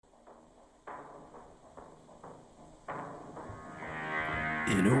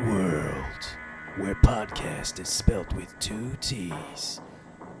In a world where podcast is spelt with 2 T's,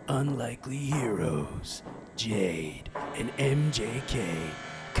 unlikely heroes Jade and MJK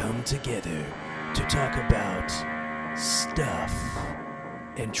come together to talk about stuff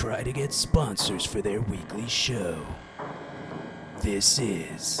and try to get sponsors for their weekly show. This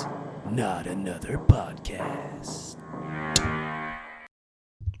is Not Another Podcast.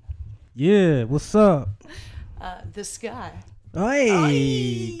 Yeah, what's up? The sky.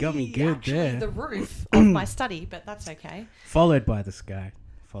 Hey, got me good Actually, there. the roof of my study, but that's okay. Followed by the sky,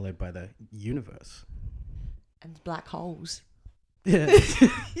 followed by the universe. And black holes. Yeah,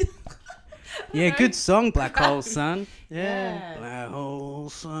 yeah, good song, Black Hole Sun. Yeah. Black Hole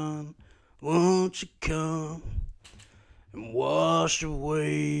Sun, won't you come and wash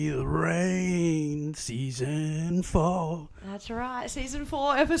away the rain, season 4. That's right. Season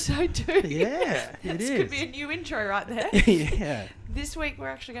 4, episode 2. Yeah, it This is. could be a new intro right there. Yeah. This week, we're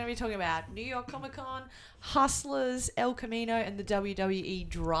actually going to be talking about New York Comic Con, Hustlers, El Camino, and the WWE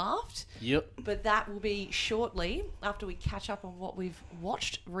Draft. Yep. But that will be shortly after we catch up on what we've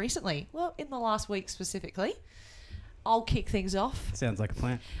watched recently. Well, in the last week specifically. I'll kick things off. Sounds like a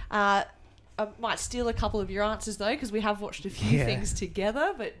plan. I might steal a couple of your answers though, because we have watched a few Yeah. things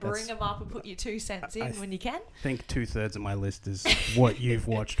together. But bring That's- them up and put your 2 cents in when you can. I think 2/3 of my list is what you've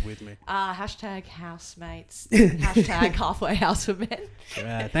watched with me. Hashtag housemates. Hashtag halfway house for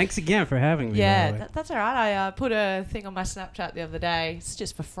men. Thanks again for having me. Yeah, by the way. that's all right. I put a thing on my Snapchat the other day. It's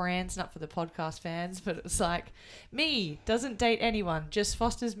just for friends, not for the podcast fans. But it's like, me doesn't date anyone, just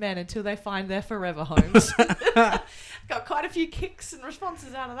fosters men until they find their forever homes. Got quite a few kicks and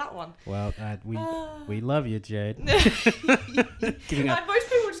responses out of that one. Well, we love you, Jade. Giving up. Like, most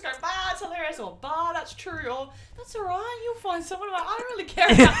people just go, bah, it's hilarious, or bah, that's true, or that's all right, you'll find someone. I'm like, I don't really care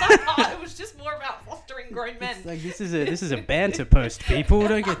about that part. It was just more about fostering grown men. It's like this is a banter post. People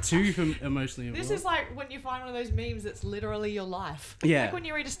don't get too emotionally involved. This is like when you find one of those memes that's literally your life. Yeah. Like when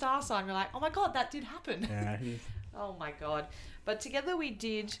you read a star sign, you're like, oh my god, that did happen. Yeah. Oh my god. But together we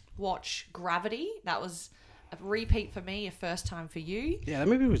did watch Gravity. That was a repeat for me, a first time for you. Yeah, that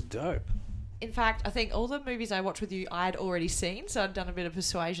movie was dope. In fact, I think all the movies I watched with you, I had already seen, so I'd done a bit of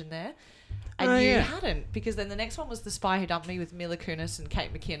persuasion there. And you yeah. hadn't, because then the next one was The Spy Who Dumped Me with Mila Kunis and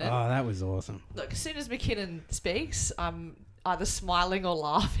Kate McKinnon. Oh, that was awesome. Look, as soon as McKinnon speaks, I'm either smiling or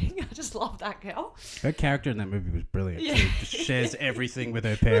laughing. I just love that girl. Her character in that movie was brilliant. Yeah. She just shares everything with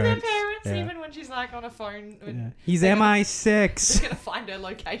her With parents. her parents, Yeah. even when she's like on a phone. Yeah. He's they're MI6. going to find her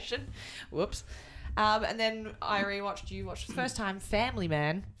location. Whoops. And then you watched the first time Family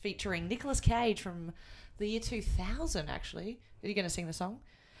Man, featuring Nicolas Cage from the year 2000, actually. Are you going to sing the song?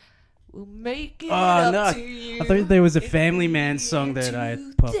 We'll make it up to you. I thought there was a Family Man song that I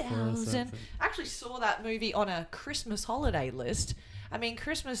had popped for or 2000. something. I actually saw that movie on a Christmas holiday list. I mean,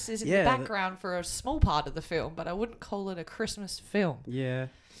 Christmas is in Yeah, the background for a small part of the film, but I wouldn't call it a Christmas film. Yeah.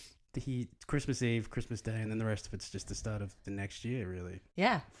 Christmas Eve, Christmas Day, and then the rest of it's just the start of the next year, really.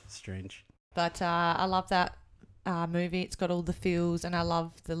 Yeah. Strange. But I love that movie. It's got all the feels, and I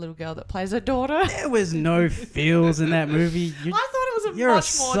love the little girl that plays her daughter. There was no feels in that movie. I thought it was a You're a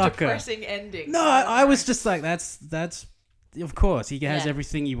much more sucker. depressing ending. No, I was just like, that's of course he has Yeah.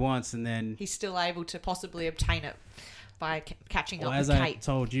 everything he wants, and then He's still able to possibly obtain it by catching up as with I Kate.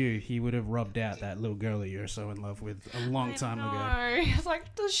 told you, he would have rubbed out that little girl that you're so in love with a long time ago. I was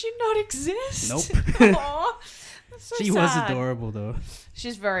like, does she not exist? Nope. Aw, that's so She was sad. adorable though.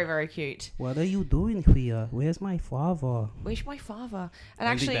 She's very, very cute. What are you doing here? Where's my father? Where's my father? I And don't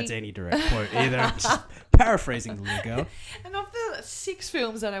actually, think that's any direct quote either. I'm just paraphrasing the little girl. and of the 6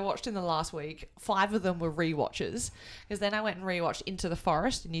 films that I watched in the last week, 5 of them were rewatches. Because then I went and rewatched Into the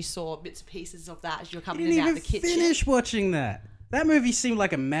Forest, and you saw bits and pieces of that as you're You coming didn't in and out even the kitchen. finish watching that. That movie seemed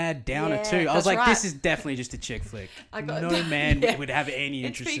like a mad downer Yeah, too. I was that's like, right. this is definitely just a chick flick. No No man Yeah. would have any It's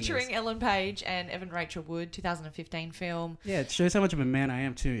interest in featuring this. Ellen Page and Evan Rachel Wood, 2015 film. Yeah, it shows how much of a man I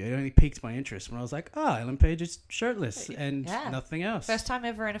am too. It only piques my interest when I was like, oh, Ellen Page is shirtless and Yeah. nothing else. First time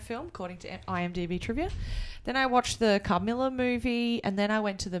ever in a film, according to IMDb trivia. Then I watched the Carmilla movie, and then I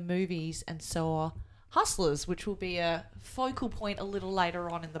went to the movies and saw Hustlers, which will be a focal point a little later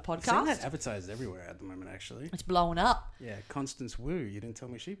on in the I've seen that podcast. advertised everywhere at the moment, actually. It's blowing up. Yeah, Constance Wu. You didn't tell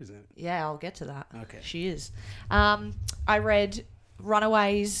me she was in it. Yeah, I'll get to that. Okay. She is. I read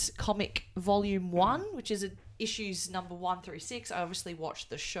Runaways Comic Volume 1, which is issues number 1 through 6. I obviously watched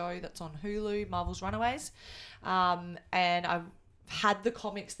the show that's on Hulu, Marvel's Runaways. And I've had the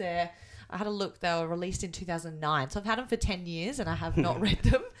comics there. I had a look. They were released in 2009. So I've had them for 10 years and I have not read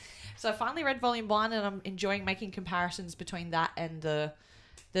them. So I finally read Volume 1, and I'm enjoying making comparisons between that and the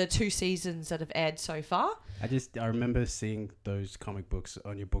the 2 seasons that have aired so far. I remember seeing those comic books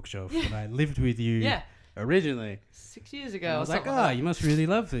on your bookshelf when I lived with you originally. 6 years ago. And I was like, you must really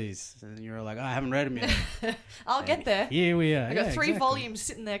love these. And you were like, I haven't read them yet. I'll get there. Here we are. I got 3 volumes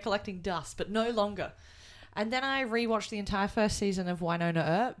sitting there collecting dust, but no longer. And then I rewatched the entire first season of Winona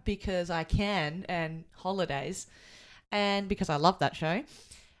Earp because I can, and holidays, and because I love that show.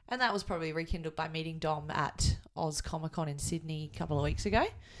 And that was probably rekindled by meeting Dom at Oz Comic Con in Sydney a couple of weeks ago.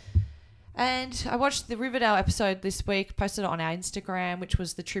 And I watched the Riverdale episode this week, posted it on our Instagram, which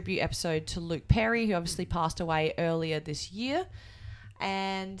was the tribute episode to Luke Perry, who obviously passed away earlier this year.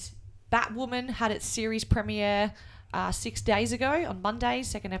 And Batwoman had its series premiere 6 days ago on Monday.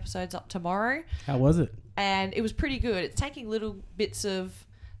 Second episode's up tomorrow. How was it? And it was pretty good. It's taking little bits of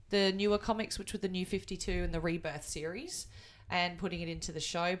the newer comics, which were the New 52 and the Rebirth series, and putting it into the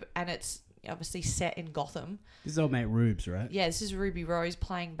show. And it's obviously set in Gotham. This is old mate Rubes, right? Yeah, this is Ruby Rose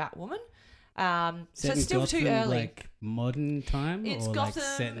playing Batwoman. So Set it's still Gotham, too early. Like modern time, It's or Gotham.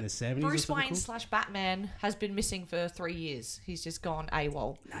 like set in the 70s. Bruce or Wayne something / Batman has been missing for 3 years. He's just gone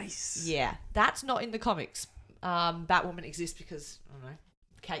AWOL. Nice. Yeah, that's not in the comics. Batwoman exists because, I don't know,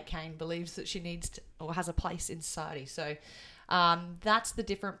 Kate Kane believes that she needs to, or has a place in society. So that's the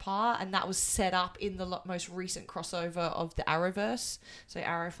different part, and that was set up in the most recent crossover of the Arrowverse. So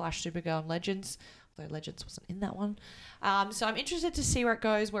Arrow, Flash, Supergirl, and Legends. Although Legends wasn't in that one. So I'm interested to see where it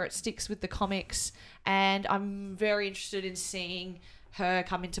goes, where it sticks with the comics, and I'm very interested in seeing her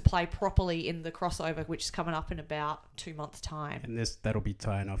come into play properly in the crossover, which is coming up in about 2 months' time. And that'll be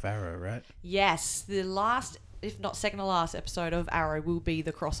tying off Arrow, right? Yes, the last, if not second to last episode of Arrow will be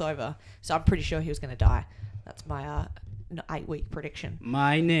the crossover. So I'm pretty sure he was going to die. That's my 8-week prediction.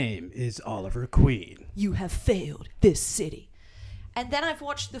 My name is Oliver Queen. You have failed this city. And then I've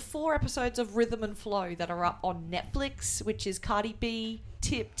watched the 4 episodes of Rhythm and Flow that are up on Netflix, which is Cardi B,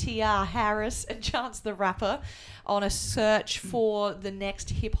 Tip, T.R. Harris, and Chance the Rapper on a search for the next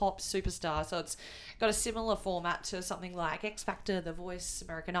hip-hop superstar. So it's got a similar format to something like X Factor, The Voice,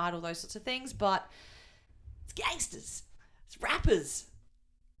 American Idol, those sorts of things, but it's gangsters. It's rappers.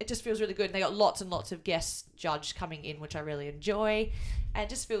 It just feels really good. And they got lots and lots of guest judges coming in, which I really enjoy. And it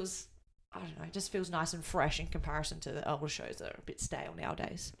just feels, I don't know, it just feels nice and fresh in comparison to the older shows that are a bit stale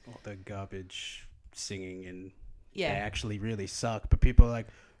nowadays. All the garbage singing and Yeah. they actually really suck. But people are like,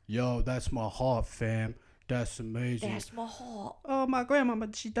 yo, that's my heart, fam. That's amazing. That's my heart. Oh, my grandma,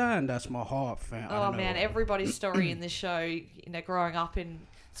 she died. That's my heart, fam. I Oh don't know. man, everybody's story in this show, you know, growing up in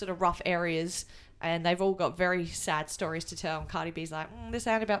sort of rough areas, and they've all got very sad stories to tell. And Cardi B's like, this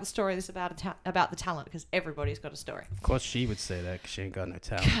ain't about the story, this is about the talent, because everybody's got a story. Of course, she would say that because she ain't got no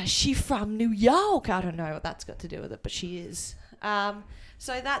talent. Cause she from New York. I don't know what that's got to do with it, but she is.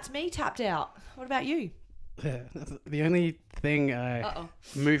 So that's me tapped out. What about you? The only thing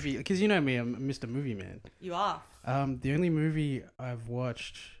movie, because you know me, I'm Mr. Movie Man. You are. The only movie I've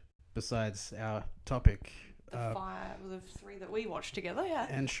watched besides our topic, The 3 that we watched together, yeah.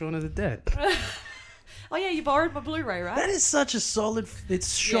 and Shaun of the Dead. Oh yeah, you borrowed my Blu-ray, right? That is such a solid.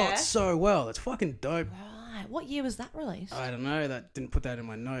 It's shot so well. It's fucking dope. Right. What year was that released? I don't know. That didn't put that in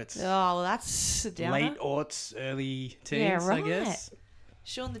my notes. Oh, well, that's a downer. Late aughts, early teens, Yeah, right. I guess.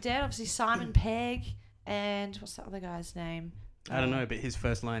 Shaun the Dead, obviously Simon Pegg, and what's that other guy's name? I don't know, but his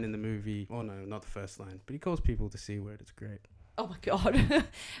first line in the movie. Oh no, not the first line, but he calls people the C word. It's great. Oh my god,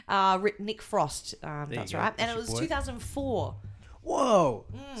 Nick Frost. That's right, and it was 2004. Whoa!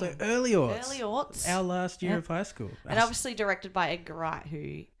 So early aughts. Early aughts. Our last year of high school. And obviously directed by Edgar Wright,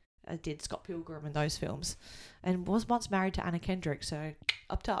 who did Scott Pilgrim and those films, and was once married to Anna Kendrick. So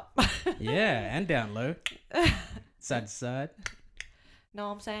up top. Yeah, and down low, side to side. Know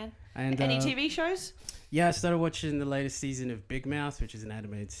what I'm saying? And Any TV shows? Yeah, I started watching the latest season of Big Mouth, which is an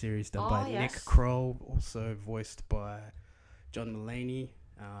animated series done by yes. Nick Kroll, also voiced by John Mulaney.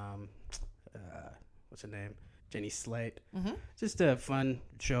 What's her name? Jenny Slate. Mm-hmm. Just a fun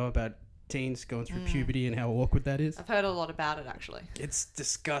show about teens going through puberty and how awkward that is. I've heard a lot about it, actually. It's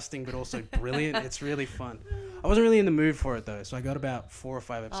disgusting, but also brilliant. It's really fun. I wasn't really in the mood for it, though, so I got about 4 or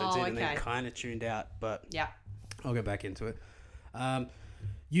 5 episodes in and then kind of tuned out, but yeah, I'll go back into it.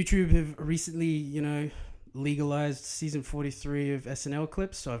 YouTube have recently, legalized season 43 of SNL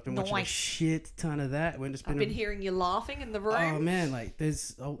clips, so I've been watching a shit ton of that. I've been hearing you laughing in the room. Oh man,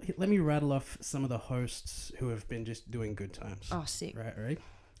 let me rattle off some of the hosts who have been just doing good times. Oh, sick. Right.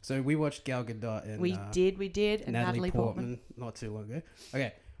 So we watched Gal Gadot and we did, and Natalie Portman not too long ago.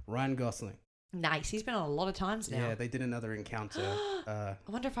 Okay, Ryan Gosling. Nice. He's been on a lot of times now. Yeah, they did another encounter. I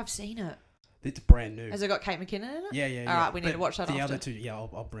wonder if I've seen it. It's brand new. Has it got Kate McKinnon in it? Yeah. All right, we need to watch that the after. other two,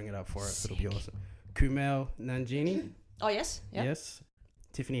 I'll bring it up for it. It'll be awesome. Kumail Nanjiani. Oh, yes. Yep. Yes.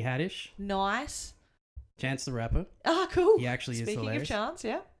 Tiffany Haddish, Nice. Chance the Rapper. Ah, cool. He actually is Speaking hilarious. of Chance,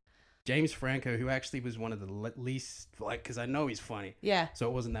 yeah. James Franco, who actually was one of the least, like, because I know he's funny. Yeah. So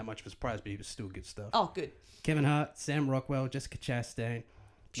it wasn't that much of a surprise, but he was still good stuff. Oh, good. Kevin Hart, Sam Rockwell, Jessica Chastain,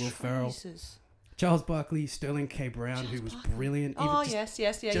 Will Ferrell, Jesus. Charles Barkley, Sterling K. Brown, who was brilliant. Even Oh, just,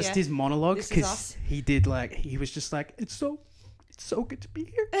 yes, yeah, just yeah. his monologue, This Is because Us. he was just like, it's so good to be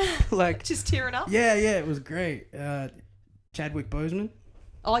here. Like, Just tearing up. yeah, it was great. Chadwick Boseman,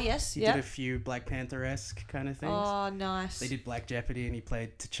 Oh, yes, he yeah. did a few Black Panther-esque kind of things. Oh, nice. They did Black Jeopardy and he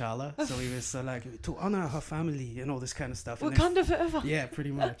played T'Challa. So he was like, to honor her family and all this kind of stuff. And Wakanda forever. yeah,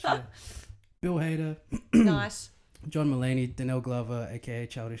 pretty much. Yeah. Bill Hader, Nice. John Mulaney, Danelle Glover, aka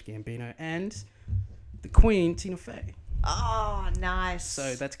Childish Gambino, and the Queen, Tina Fey. Oh, nice.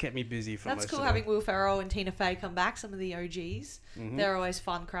 So that's kept me busy for That's most cool of having it. Will Ferrell and Tina Fey come back, some of the OGs. Mm-hmm. They're always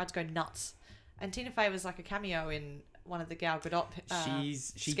fun. Crowds go nuts. And Tina Fey was like a cameo in one of the Gal Gadot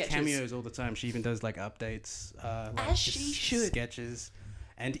She sketches. cameos all the time. She even does like updates, like As just she should. sketches,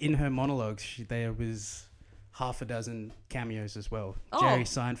 and in her monologues, there was half a dozen cameos as well. Oh. Jerry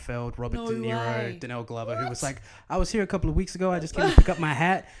Seinfeld, Robert No De Niro, way. Danelle Glover, who was like, "I was here a couple of weeks ago. I just came to pick up my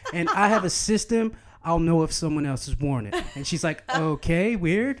hat, and I have a system. I'll know if someone else has worn it." And she's like, "Okay,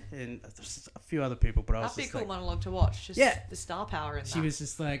 weird." And there's a few other people, but I was That'd be a just cool like, monologue to watch. Just Yeah. the star power in she that. was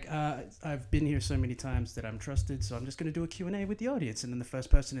just like, I've been here so many times that I'm trusted, so I'm just going to do a Q&A with the audience. And then the first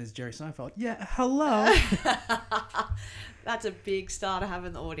person is Jerry Seinfeld. Yeah, hello. That's a big star to have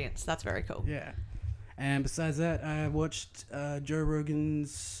in the audience. That's very cool. Yeah. And besides that, I watched Joe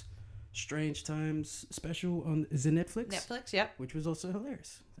Rogan's Strange Times special on is it Netflix? Netflix, yep. Which was also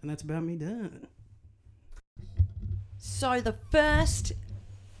hilarious. And that's about me done. So the first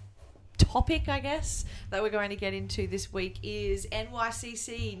topic, I guess, that we're going to get into this week is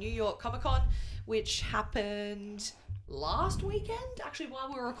NYCC, New York Comic Con, which happened last weekend, actually, while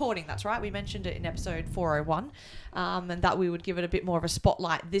we were recording. That's right, we mentioned it in episode 401, and that we would give it a bit more of a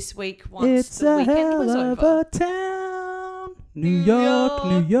spotlight this week once the weekend was over. Town. New York.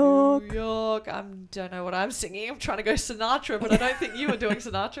 New York. I don't know what I'm singing. I'm trying to go Sinatra, but I don't think you were doing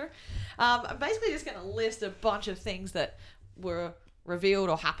Sinatra. I'm basically just going to list a bunch of things that were revealed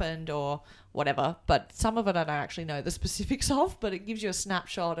or happened or whatever, but some of it I don't actually know the specifics of, but it gives you a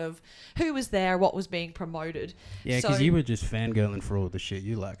snapshot of who was there, what was being promoted. Yeah, because you were just fangirling for all the shit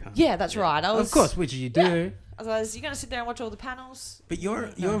you like, huh? Yeah, that's right. Of course, which you do. Yeah. Otherwise, you're going to sit there and watch all the panels. But you're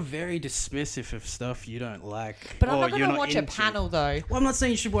very dismissive of stuff you don't like. But I'm or not going you're to watch a into. panel, though. Well, I'm not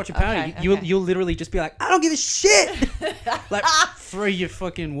saying you should watch a panel. Okay, You'll literally just be like, I don't give a shit. Like, throw your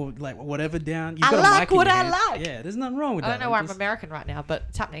fucking like whatever down. You've I got a like mic in what your I hand. like. Yeah, there's nothing wrong with I that. don't know why I'm American right now, but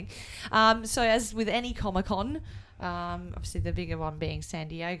it's happening. So as with any Comic-Con, obviously the bigger one being San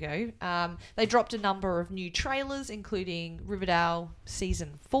Diego, they dropped a number of new trailers, including Riverdale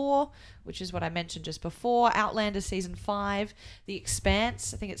Season 4, which is what I mentioned just before, Outlander Season 5, The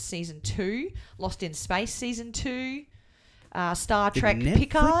Expanse, I think it's Season 2, Lost in Space Season 2, Star Trek Netflix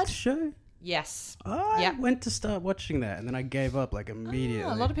Picard. show? Yes. I went to start watching that, and then I gave up like immediately.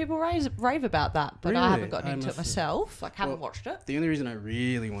 A lot of people rave about that, but I Really? haven't gotten I into it must have. myself. Like, haven't watched it. The only reason I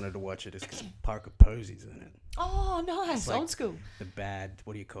really wanted to watch it is because Parker Posey's in it. Oh, nice. It's like Old school. The bad,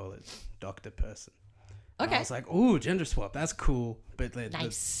 what do you call it? Doctor person. Okay. And I was like, ooh, gender swap. That's cool. But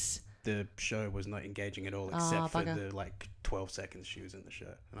Nice. the show was not engaging at all, except for bugger. the like 12 seconds she was in the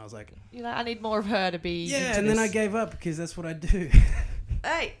show. And I was like, You're like, I need more of her to be. yeah. into And then I this. gave up because that's what I do.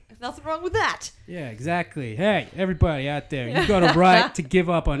 Hey, nothing wrong with that. Yeah, exactly. Hey, everybody out there, you got a right to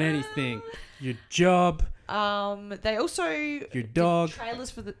give up on anything. Your job, They also your dog. did trailers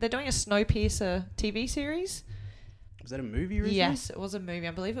for they're doing a Snowpiercer TV series. Was that a movie originally? Yes, it was a movie.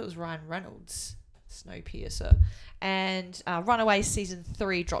 I believe it was Ryan Reynolds, Snowpiercer. And Runaways Season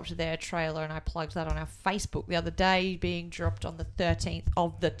 3 dropped their trailer, and I plugged that on our Facebook the other day, being dropped on the 13th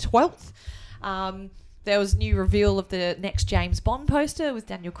of the 12th. There was new reveal of the next James Bond poster with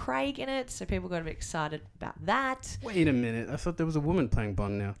Daniel Craig in it, so people got a bit excited about that. Wait a minute. I thought there was a woman playing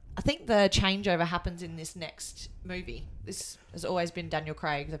Bond now. I think the changeover happens in this next movie. This has always been Daniel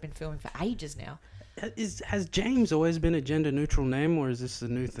Craig. They've been filming for ages now. Has James always been a gender-neutral name, or is this a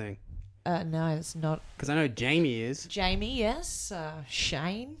new thing? No, it's not. Because I know Jamie is. Jamie, yes.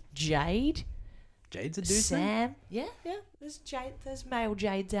 Shane, Jade, Jade's a dude name? Sam. Yeah. There's Jade. There's male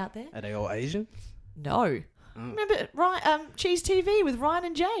Jades out there. Are they all Asian? No. Remember Cheese TV with Ryan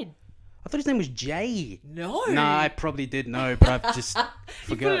and Jade? I thought his name was Jay. No. No, I probably did know, but I've just You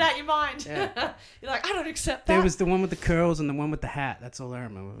forgot. put it out your mind. Yeah. You're like, I don't accept that. There was the one with the curls and the one with the hat. That's all I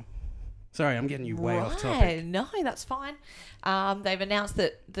remember. Sorry, I'm getting you way off topic. Right. No, that's fine. They've announced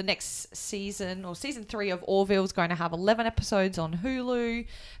that the next season, or season 3 of Orville, is going to have 11 episodes on Hulu.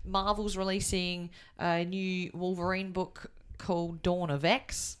 Marvel's releasing a new Wolverine book called Dawn of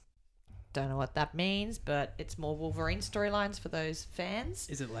X. Don't know what that means, but it's more Wolverine storylines for those fans.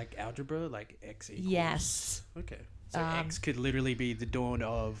 Is it like algebra, like X equals? Yes. Okay. So X could literally be the dawn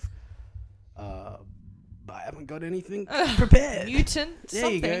of... I haven't got anything prepared. Mutant, There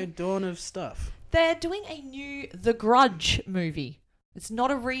something. you go, dawn of stuff. They're doing a new The Grudge movie. It's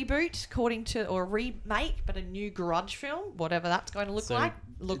not a reboot, or a remake, but a new Grudge film, whatever that's going to look like.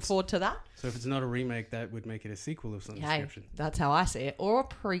 Look forward to that. So if it's not a remake, that would make it a sequel of some description. That's how I see it. Or a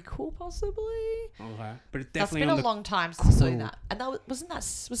prequel, possibly. Okay. But it's That's definitely been on a the long time since I've seen that. And was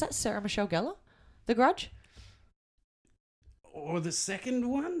that Sarah Michelle Gellar? The Grudge? Or the second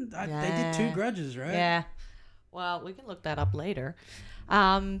one? They Yeah. did 2 grudges, right? Yeah. Well, we can look that up later.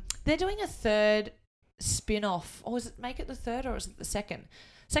 They're doing a third spin-off. Or make it the third, or is it the second?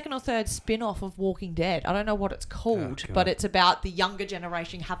 Second or third spin-off of Walking Dead. I don't know what it's called, but it's about the younger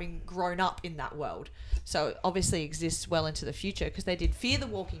generation having grown up in that world. So it obviously exists well into the future, because they did Fear the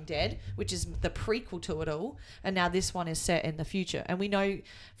Walking Dead, which is the prequel to it all, and now this one is set in the future. And we know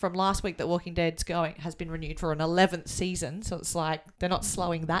from last week that Walking Dead's has been renewed for an 11th season, so it's like they're not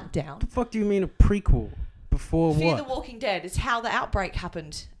slowing that down. What the fuck do you mean a prequel? Before Fear what? the Walking Dead is how the outbreak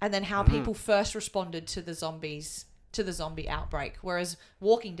happened, and then how people first responded to the zombie outbreak. Whereas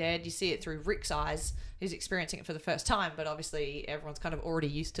Walking Dead, you see it through Rick's eyes, who's experiencing it for the first time, but obviously everyone's kind of already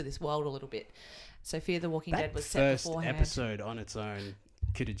used to this world a little bit. So Fear the Walking Dead was set beforehand. First episode on its own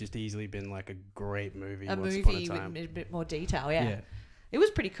could have just easily been like a great movie. A once movie upon a time. with a bit more detail, yeah. It was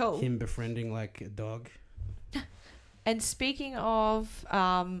pretty cool. Him befriending like a dog. And speaking of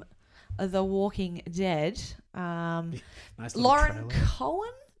The Walking Dead, Nice little Lauren trailer. Cohen,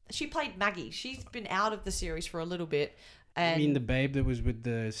 she played Maggie. She's been out of the series for a little bit. And You mean the babe that was with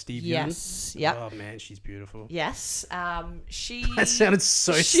the Steve Young? yes, yep. Oh man, she's beautiful. Yes. She. That sounded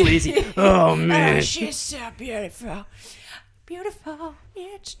so sleazy. Oh man. Oh, she's so beautiful. Beautiful.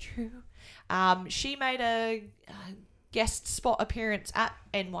 It's true. She made a guest spot appearance at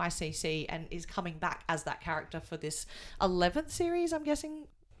NYCC and is coming back as that character for this 11th series, I'm guessing.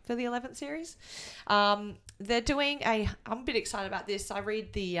 For the 11th series. They're doing I'm a bit excited about this. I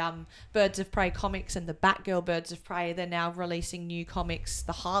read the Birds of Prey comics and the Batgirl Birds of Prey. They're now releasing new comics.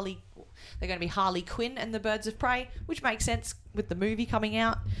 They're going to be Harley Quinn and the Birds of Prey, which makes sense with the movie coming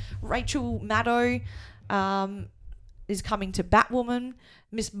out. Rachel Maddow is coming to Batwoman.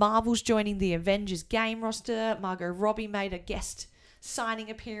 Miss Marvel's joining the Avengers game roster. Margot Robbie made a guest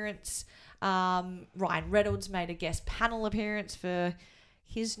signing appearance. Ryan Reynolds made a guest panel appearance for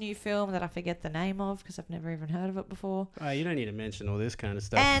his new film that I forget the name of because I've never even heard of it before. Oh, you don't need to mention all this kind of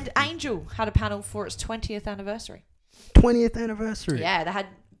stuff. And Angel had a panel for its 20th anniversary. 20th anniversary. Yeah, they had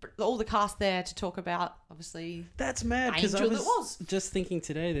all the cast there to talk about, obviously. That's mad because I Angel was, that was. just thinking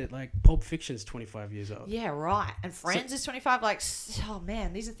today that like Pulp Fiction's 25 years old. Yeah, right. And Friends is 25. Like, oh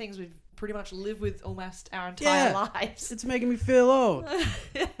man, these are things we've pretty much lived with almost our entire lives. It's making me feel old.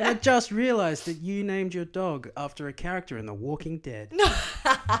 And I just realized that you named your dog after a character in The Walking Dead. No,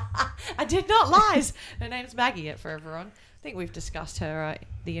 I did not lie. Her name's Maggie for everyone. I think we've discussed her,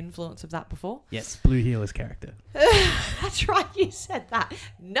 the influence of that before. Yes, Blue Heeler's character. That's right, you said that.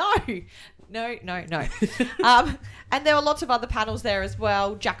 No. And there were lots of other panels there as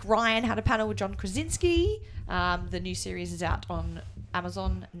well. Jack Ryan had a panel with John Krasinski. The new series is out on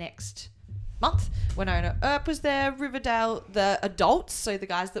Amazon next month. Winona Earp was there. Riverdale, the adults, so the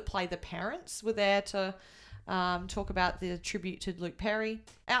guys that play the parents, were there to talk about the tribute to Luke Perry.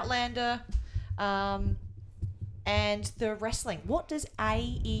 Outlander, and the wrestling. What does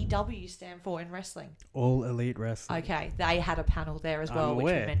AEW stand for in wrestling? All Elite Wrestling. Okay, they had a panel there as well, I'm which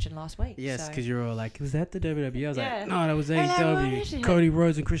we aware. mentioned last week. Yes, so- because you're all like, was that the WWE? I was Yeah. like, no, that was Hello, what AEW. is it? Cody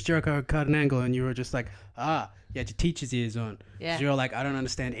Rhodes and Chris Jericho cut an angle, and you were just like, you had your teacher's ears on. Yeah. So you're all like, I don't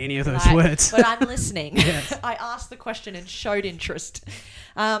understand any of those Right, words. but I'm listening. Yes. I asked the question and showed interest.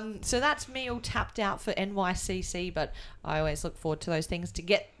 So that's me all tapped out for NYCC, but I always look forward to those things to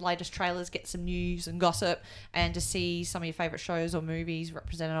get latest trailers, get some news and gossip, and to see some of your favourite shows or movies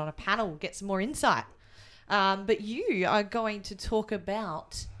represented on a panel, get some more insight. But you are going to talk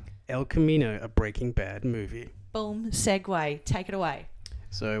about... El Camino, a Breaking Bad movie. Boom, segue. Take it away.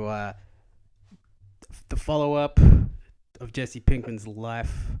 So, the follow-up of Jesse Pinkman's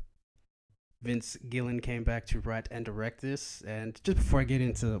life, Vince Gillen came back to write and direct this. And just before I get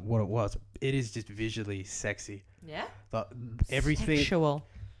into what it was, it is just visually sexy. Yeah? Everything. Sexual.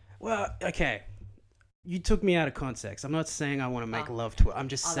 Well, okay. you took me out of context. I'm not saying I want to make love to it. I'm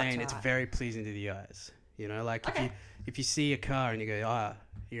just saying it's right. very pleasing to the eyes. You know, like if you see a car and you go,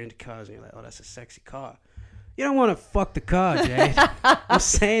 you're into cars and you're like, oh, that's a sexy car. You don't want to fuck the car, Jade. I'm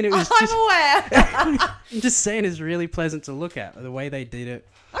saying it was just... I'm aware. I'm just saying it's really pleasant to look at. The way they did it.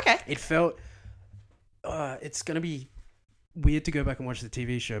 Okay. It felt... it's going to be weird to go back and watch the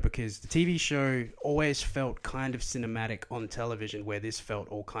TV show because the TV show always felt kind of cinematic on television, where this felt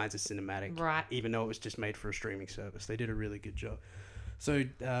all kinds of cinematic. Right. Even though it was just made for a streaming service. They did a really good job. So...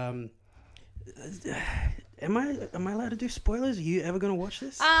 Am I allowed to do spoilers? Are you ever going to watch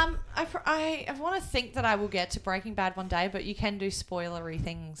this? I want to think that I will get to Breaking Bad one day, but you can do spoilery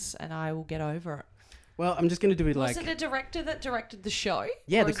things and I will get over it. Well, I'm just going to do it Was it a director that directed the show?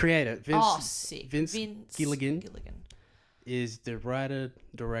 Yeah, the creator. Sick. Vince Gilligan is the writer,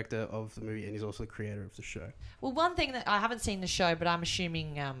 director of the movie, and he's also the creator of the show. Well, one thing that I haven't seen the show, but I'm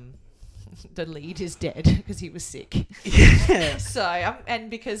assuming the lead is dead because he was sick. Yeah. So, and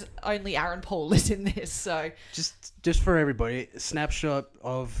because only Aaron Paul is in this, so... Just for everybody, a snapshot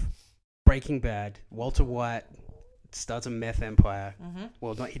of Breaking Bad. Walter White starts a meth empire. Mm-hmm.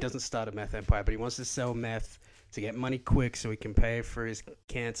 Well, he doesn't start a meth empire, but he wants to sell meth to get money quick so he can pay for his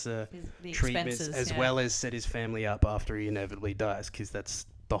cancer treatments as well as set his family up after he inevitably dies, because that's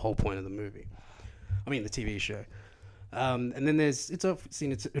the whole point of the movie. I mean, the TV show. And then it's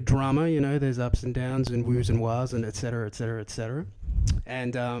a drama, you know, there's ups and downs and woos and wahs and et cetera, et cetera, et cetera.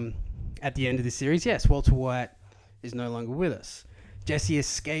 And at the end of the series, yes, Walter White is no longer with us. Jesse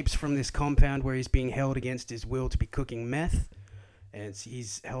escapes from this compound where he's being held against his will to be cooking meth. And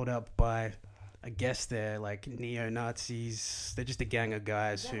he's held up by, I guess they're like neo-Nazis. They're just a gang of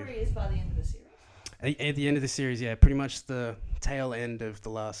guys who... Is that where he is by the end of the series? At the end of the series, yeah, pretty much the tail end of the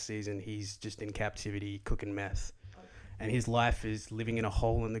last season, he's just in captivity cooking meth. And his life is living in a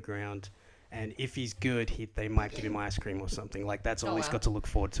hole in the ground. And if he's good, they might give him ice cream or something. Like, that's all he's got to look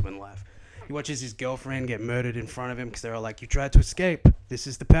forward to in life. He watches his girlfriend get murdered in front of him because they're all like, you tried to escape. This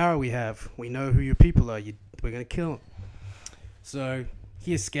is the power we have. We know who your people are. We're going to kill him. So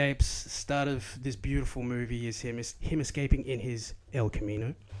he escapes. Start of this beautiful movie is him escaping in his El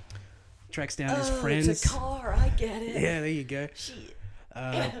Camino. Tracks down his friends. It's a car. I get it. Yeah, there you go. Shit.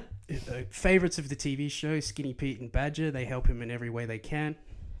 Favorites of the TV show, Skinny Pete and Badger, they help him in every way they can.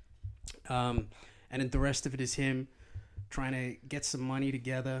 And then the rest of it is him trying to get some money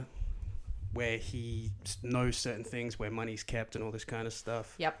together where he knows certain things, where money's kept and all this kind of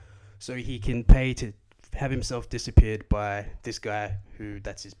stuff. Yep. So he can pay to have himself disappeared by this guy who,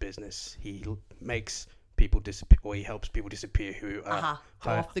 that's his business. He makes people disappear, or he helps people disappear who are go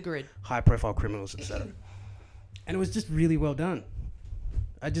off the grid. high-profile criminals, etc. And it was just really well done.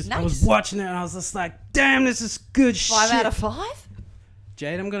 I was watching it and I was just like, damn, this is good shit. 5 out of 5?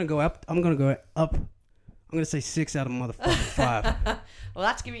 Jade, I'm going to go up. I'm going to say 6 out of motherfucking 5. Well,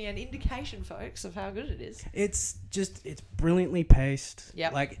 that's giving you an indication, folks, of how good it is. It's brilliantly paced.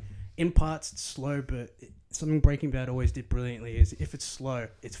 Yep. Like, in parts it's slow, but something Breaking Bad always did brilliantly is if it's slow,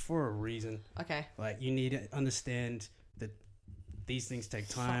 it's for a reason. Okay. Like, you need to understand that these things take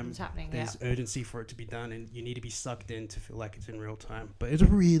time. Something's happening, There's urgency for it to be done, and you need to be sucked in to feel like it's in real time. But it's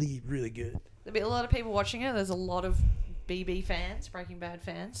really, really good. There'll be a lot of people watching it. There's a lot of BB fans, Breaking Bad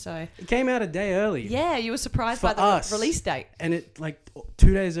fans. So it came out a day early. Yeah, you were surprised for by the us, release date. And it,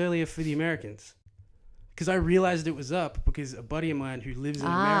 2 days earlier for the Americans. Because I realized it was up because a buddy of mine who lives in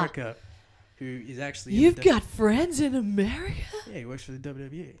America, who is actually... You've got friends in America? Yeah, he works for the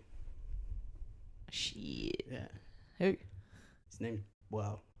WWE. Shit. Yeah. Who? His name...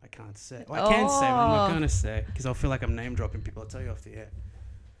 Well, I can't say. Well, I can say, but I'm not going to say. Because I'll feel like I'm name dropping people. I'll tell you off the air.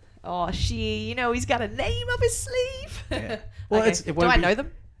 Oh, shit. You know he's got a name up his sleeve. Yeah. Well, okay. Do I know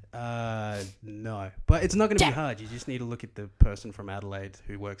them? No. But it's not going to be hard. You just need to look at the person from Adelaide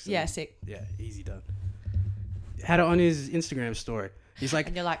who works in... Yeah, sick. Yeah, easy done. Had it on his Instagram story. He's like,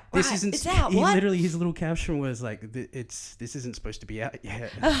 and you're like, this right, isn't. It's out. He what? literally, his little caption was like, this isn't supposed to be out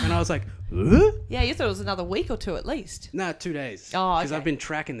yet. And I was like, huh? Yeah, you thought it was another week or two at least. Nah, 2 days. Oh, Because okay. I've been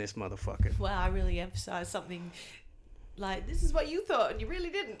tracking this motherfucker. Well, I really emphasized something like, this is what you thought, and you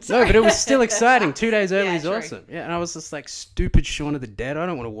really didn't. No, but it was still exciting. 2 days early is true. awesome. Yeah, and I was just like, stupid Shaun of the Dead. I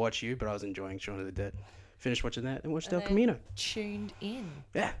don't want to watch you, but I was enjoying Shaun of the Dead. Finished watching that and watched El Camino. Tuned in.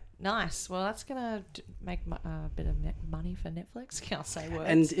 Yeah. Nice. Well, that's gonna make a bit of money for Netflix. Can't say words.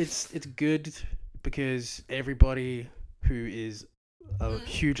 And it's good because everybody who is a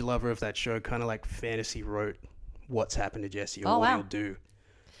huge lover of that show kind of like fantasy wrote what's happened to Jesse or what he'll do.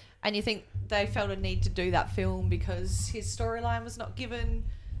 And you think they felt a need to do that film because his storyline was not given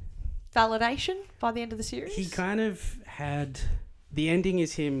validation by the end of the series? He kind of had the ending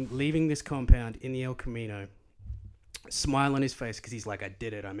is him leaving this compound in the El Camino, smile on his face because he's like, I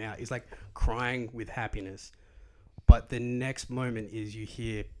did it, I'm out. He's like crying with happiness. But the next moment is you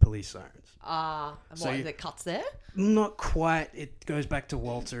hear police sirens. That cuts there? Not quite. It goes back to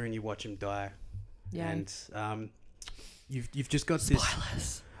Walter and you watch him die. Yeah. And you've just got Spoilers.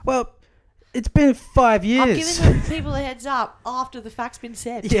 this. Well, it's been 5 years. I'm giving people a heads up after the fact's been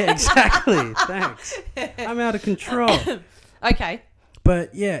said. Yeah, exactly. Thanks. I'm out of control. Okay.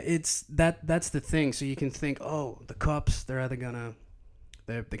 But yeah, it's that's the thing. So you can think, oh, the cops, they're either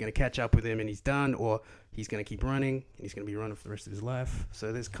they're gonna catch up with him and he's done, or he's gonna keep running and he's gonna be running for the rest of his life.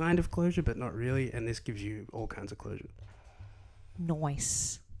 So there's kind of closure, but not really. And this gives you all kinds of closure.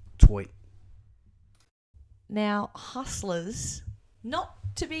 Nice. Toy. Now, Hustlers, not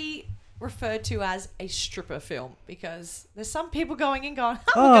to be referred to as a stripper film, because there's some people going in going,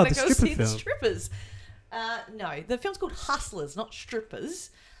 we're going to go see the strippers. No, the film's called Hustlers, not strippers.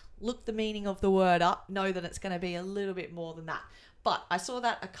 Look the meaning of the word up. Know that it's going to be a little bit more than that. But I saw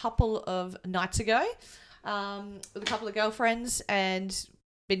that a couple of nights ago with a couple of girlfriends and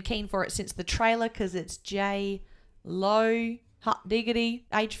been keen for it since the trailer because it's J Lo, hot diggity,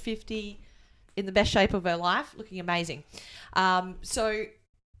 age 50, in the best shape of her life, looking amazing. So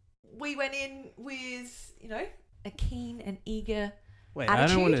we went in with, a keen and eager Wait,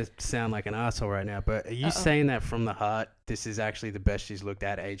 attitude. I don't want to sound like an asshole right now, but are you saying that from the heart, this is actually the best she's looked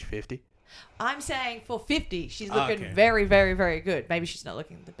at age 50? I'm saying for 50, she's looking very, very, very good. Maybe she's not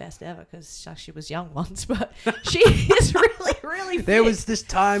looking the best ever because she was young once, but she is really, really fit. There was this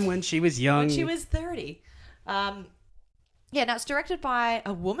time when she was young. When she was 30. Now it's directed by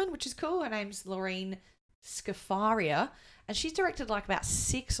a woman, which is cool. Her name's Lorene Scafaria, and she's directed like about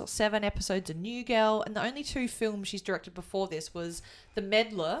 6 or 7 episodes of New Girl, and the only 2 films she's directed before this was The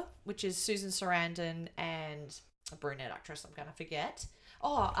Meddler, which is Susan Sarandon and a brunette actress I'm going to forget.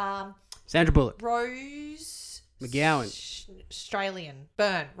 Sandra Bullock. Rose McGowan.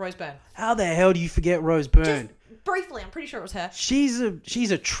 Rose Byrne. How the hell do you forget Rose Byrne? Just briefly, I'm pretty sure it was her. She's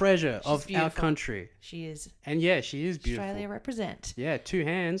a treasure of our country. She is. And yeah, she is beautiful. Australia represent. Yeah, 2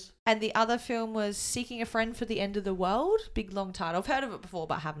 hands. And the other film was Seeking a Friend for the End of the World. Big long title. I've heard of it before,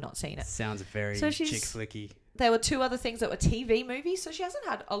 but have not seen it. Sounds very chick flicky. There were 2 other things that were TV movies, so she hasn't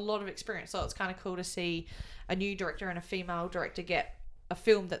had a lot of experience. So it's kind of cool to see a new director and a female director get a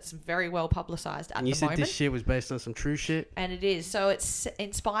film that's very well publicized at the moment. And you said this shit was based on some true shit? And it is. So it's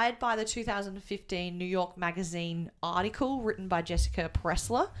inspired by the 2015 New York Magazine article written by Jessica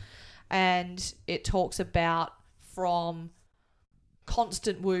Pressler. And it talks about, from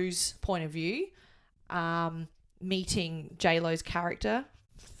Constant Wu's point of view, meeting J-Lo's character,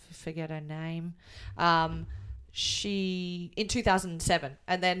 forget her name, she in 2007.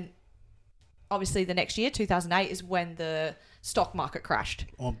 And then obviously the next year, 2008, is when the stock market crashed.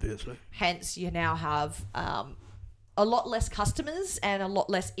 Obviously. Hence, you now have a lot less customers and a lot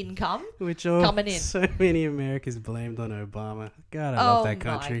less income coming in. So many Americans blamed on Obama. God, I love that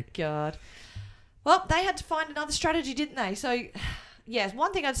country. Oh, my God. Well, they had to find another strategy, didn't they? So, yes,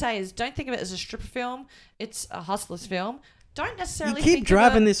 one thing I'd say is don't think of it as a stripper film. It's a hustlers film. Don't necessarily You keep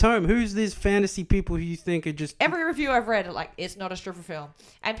driving this home. Who's these fantasy people who you think are just... Every review I've read, it's not a stripper film.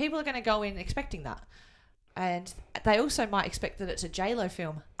 And people are going to go in expecting that. And they also might expect that it's a J-Lo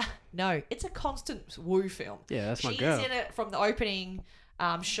film. No, it's a Constance Wu film. Yeah, that's my girl. She's in it from the opening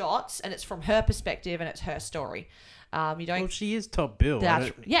shots, and it's from her perspective, and it's her story. Well, she is top bill.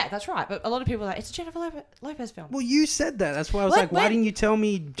 That's right. But a lot of people are like, it's a Jennifer Lopez film. Well, you said that. That's why I was why didn't you tell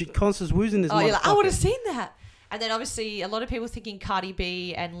me Constance Wu's in this motherfucker? You're like, I would have seen that. And then obviously a lot of people thinking Cardi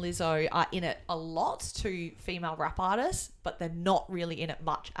B and Lizzo are in it a lot, 2 female rap artists, but they're not really in it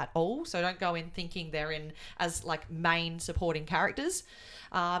much at all. So don't go in thinking they're in as like main supporting characters.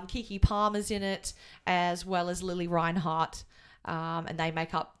 Keke Palmer's in it, as well as Lily Reinhart, and they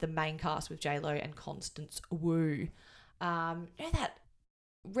make up the main cast with J-Lo and Constance Wu. You know that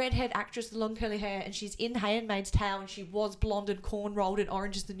redhead actress with long curly hair, and she's in Handmaid's Tale, and she was blonde and corn-rolled and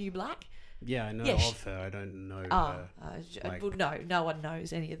Orange is the New Black? Yeah, I know of her. I don't know her. No one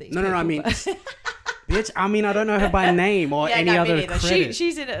knows any of these No, people. I mean... Bitch, I mean, I don't know her by name or any other credit.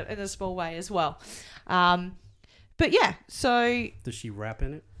 She's in it in a small way as well. But yeah, so... Does she rap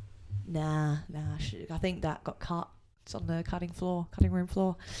in it? Nah. I think that got cut. It's on the cutting room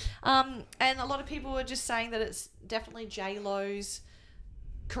floor. And a lot of people are just saying that it's definitely J-Lo's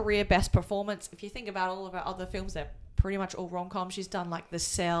career best performance. If you think about all of her other films, they're pretty much all rom-coms. She's done like The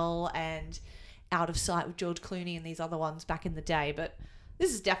Cell and Out of Sight with George Clooney and these other ones back in the day. But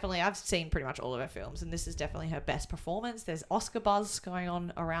This is definitely, I've seen pretty much all of her films, and this is definitely her best performance. There's Oscar buzz going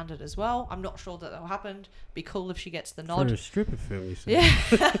on around it as well. I'm not sure that will happen. Be cool if she gets the nod. For a stripper film, you said.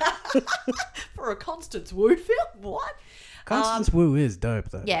 Yeah. For a Constance Wu film? What? Constance Wu is dope,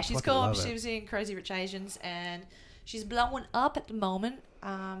 though. Yeah, she's Fucking cool. love She her. was in Crazy Rich Asians, and she's blowing up at the moment.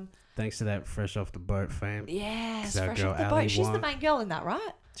 Thanks to that Fresh Off the Boat fame. Yes, Our Fresh girl Off the Ali Boat. She's the Wong. main girl in that, right?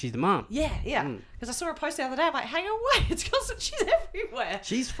 She's the mom. Yeah. Because I saw a post the other day. I'm like, hang on, wait, it's Constance. She's everywhere.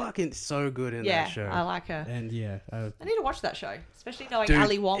 She's fucking so good in Yeah, that show. I like her. And yeah. I need to watch that show, especially knowing Dude,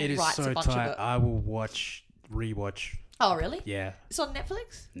 Ali Wong it is writes so a bunch tight. of it. I will rewatch. Oh, really? Yeah. It's on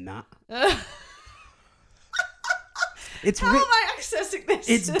Netflix? Nah. How It's am I accessing this?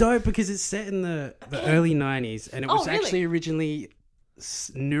 It's dope because it's set in the early 90s, and it was really? actually originally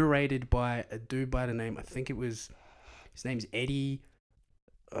narrated by a dude by the name, I think it was, his name's Eddie,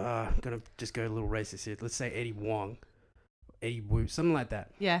 I'm going to just go a little racist here. Let's say Eddie Wong. Eddie Wu, something like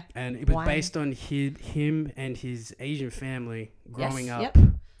that. Yeah. And it was Wang. based on him and his Asian family growing Yes, up yep.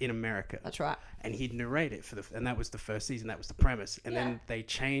 in America. That's right. And he'd narrate it and that was the first season. That was the premise. And Yeah. then they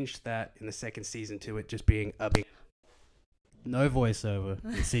changed that in the second season to it just being no voiceover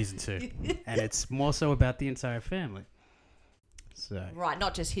in season 2. And it's more so about the entire family. So, Right,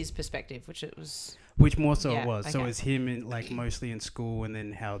 not just his perspective, which it was... which more so Yeah, it was. So okay. it was him in, like, mostly in school, and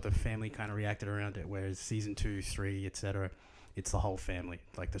then how the family kind of reacted around it. Whereas season 2, 3, etc., it's the whole family.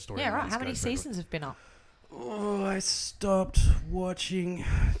 Like the story. Yeah, right. How many seasons have been up? Oh, I stopped watching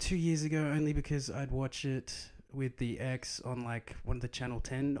 2 years ago only because I'd watch it with the ex on like one of the Channel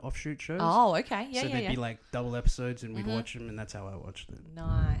 10 offshoot shows. Oh, okay. Yeah, so yeah, there'd yeah. be like double episodes and we'd Mhm. watch them, and that's how I watched it.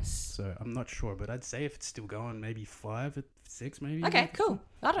 Nice. So I'm not sure, but I'd say if it's still going, maybe 5, 6, maybe. Okay, cool.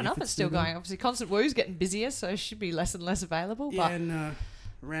 I don't know If if it's it's still still going. going. Obviously, Constant Wu's getting busier, so it should be less and less available. Yeah, But and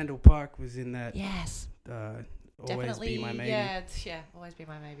Randall Park was in that. yes, Always definitely. Be My Maybe. Yeah, Always Be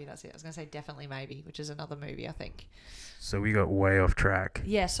My Maybe. That's it. I was going to say Definitely Maybe, which is another movie, I think. So we got way off track.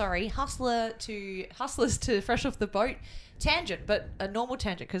 Yeah, sorry. Hustlers to Fresh Off the Boat. Tangent, but a normal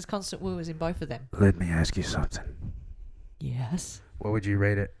tangent because Constant Wu is in both of them. Let me ask you something. Yes. What would you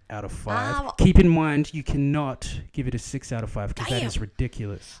rate it out of 5? Um, Keep in mind, you cannot give it a 6 out of 5 because that Damn. is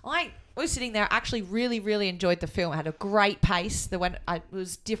ridiculous. I was sitting there, actually really, really enjoyed the film. It had a great pace. It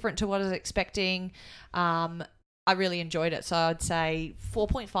was different to what I was expecting. I really enjoyed it. So I'd say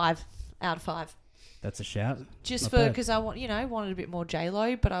 4.5 out of 5. That's a shout. Just Not for, bad. because I wanted a bit more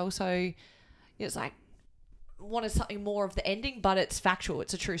J-Lo, but I also, it's like, wanted something more of the ending, but it's factual.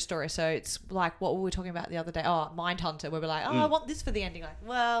 It's a true story. So it's like what we were talking about the other day. Oh, Mindhunter, where we're like, I want this for the ending. Like,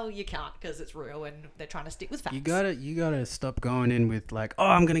 well, you can't because it's real and they're trying to stick with facts. You gotta stop going in with like, oh,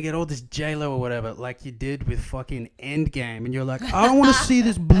 I'm gonna get all this J-Lo or whatever, like you did with fucking Endgame, and you're like, I don't want to see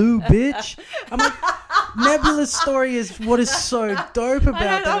this blue bitch. I'm like, Nebula's story is what is so dope about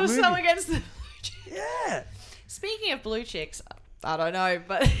that I was movie. so against the blue chicks. Yeah. Speaking of blue chicks, I don't know,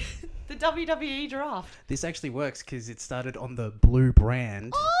 but the WWE Draft. This actually works because it started on the blue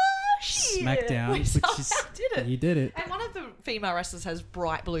brand. Oh, shit. SmackDown, We which somehow is did it. you did it. And one of the female wrestlers has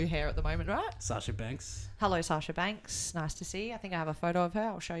bright blue hair at the moment, right? Sasha Banks. Hello, Sasha Banks. Nice to see you. I think I have a photo of her.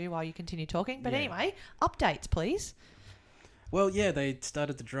 I'll show you while you continue talking. But Yeah. anyway, updates, please. Well, yeah, they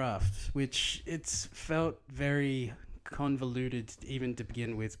started the draft, which it's felt very convoluted even to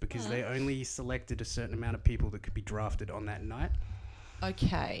begin with because they only selected a certain amount of people that could be drafted on that night.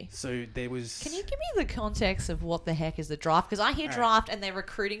 Okay. So there was... Can you give me the context of what the heck is the draft? Because I hear All right. draft and they're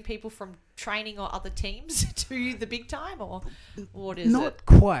recruiting people from training or other teams to the big time, or what is Not it?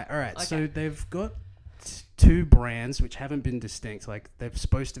 quite. All right, Okay. so they've got two brands which haven't been distinct. Like, they're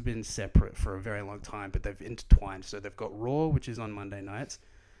supposed to have been separate for a very long time, but they've intertwined. So they've got Raw, which is on Monday nights.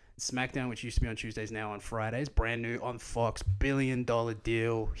 SmackDown, which used to be on Tuesdays, now on Fridays. Brand new on Fox. $1 billion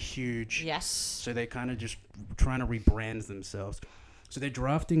deal. Huge. Yes. So they're kind of just trying to rebrand themselves. So they're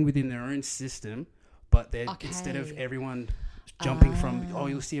drafting within their own system, but they're instead of Okay. everyone jumping from,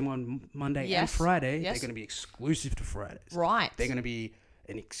 you'll see them on Monday and Yes. Friday, Yes. they're going to be exclusive to Fridays. Right. They're going to be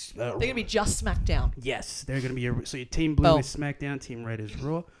They're going to be just SmackDown. yes, they're going to be so your Team Blue Boom. is SmackDown, Team Red is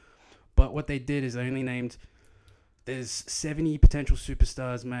Raw. But what they did is they only named there's 70 potential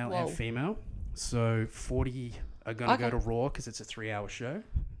superstars, male Whoa. and female. So 40 are going to go Okay. to Raw because it's a 3-hour show.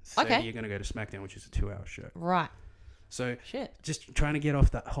 30 Okay. are going to go to SmackDown, which is a 2-hour show. Right. So Shit. just trying to get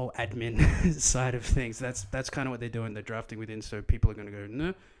off that whole admin side of things. That's kind of what they're doing. They're drafting within, so people are going to go,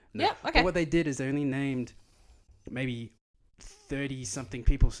 no. Yeah, okay. But what they did is they only named maybe 30-something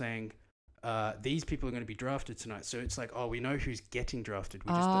people saying, these people are going to be drafted tonight. So it's like, oh, we know who's getting drafted.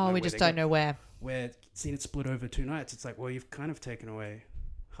 We just don't know We where just they're don't know where. Where seeing it split over 2 nights, it's like, well, you've kind of taken away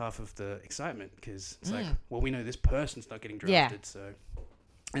half of the excitement because it's like, well, we know this person's not getting Yeah. drafted, so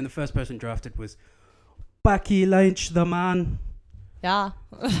And the first person drafted was Becky Lynch, the man. Yeah.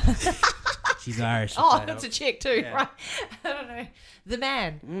 She's Irish. Oh, that's a chick too, Yeah. right? I don't know. The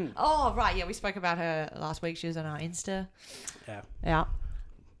man. Mm. Oh, right. Yeah, we spoke about her last week. She was on our Insta. Yeah. Yeah.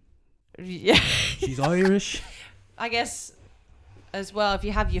 Yeah. She's Irish. I guess as well, if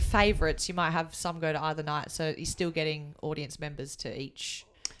you have your favourites, you might have some go to either night. So you're still getting audience members to each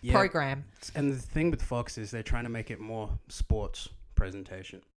program. And the thing with Fox is they're trying to make it more sports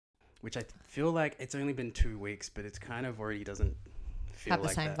presentation, which I feel like it's only been 2 weeks, but it's kind of already doesn't feel Have the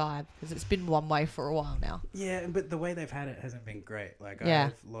like same that. vibe because it's been one way for a while now. Yeah, but the way they've had it hasn't been great. Like, Yeah.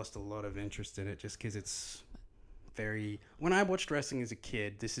 I've lost a lot of interest in it just because it's very... When I watched wrestling as a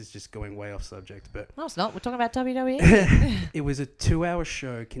kid, this is just going way off subject, but No, it's not. We're talking about WWE. it was a 2-hour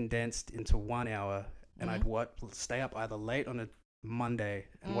show condensed into 1 hour, and Mhm. I'd stay up either late on a Monday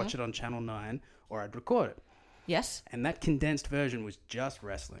and watch Mhm. it on Channel 9, or I'd record it. Yes. And that condensed version was just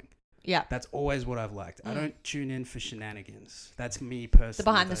wrestling. Yeah. That's always what I've liked. I Mm. don't tune in for shenanigans. That's me personally. The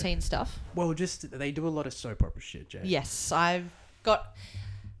behind the though. scenes stuff. Well, just they do a lot of soap opera shit, Jay. Yes, I've got.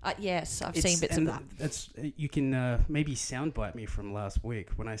 Yes, I've seen bits of that. That's you can maybe soundbite me from last week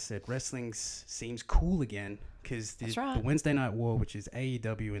when I said wrestling seems cool again because That's the right. Wednesday Night War, which is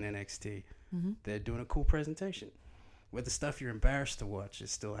AEW and NXT, Mm-hmm. they're doing a cool presentation. Where the stuff you're embarrassed to watch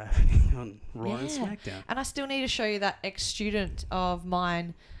is still happening on Raw and Yeah. SmackDown. And I still need to show you that ex-student of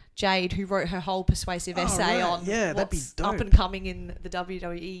mine, Jade, who wrote her whole persuasive essay right. on Yeah, that'd be what's dope. up and coming in the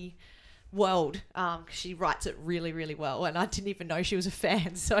WWE world. She writes it really, really well, and I didn't even know she was a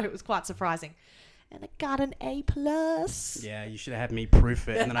fan, so it was quite surprising. And it got an A+. Yeah, you should have had me proof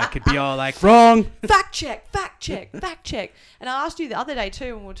it, and then I could be all like, wrong. Fact check, fact check, fact check. And I asked you the other day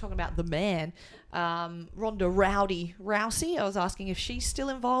too when we were talking about the man, Ronda Rousey. I was asking if she's still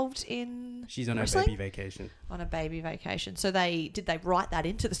involved in She's on wrestling? her baby vacation. On a baby vacation. So did they write that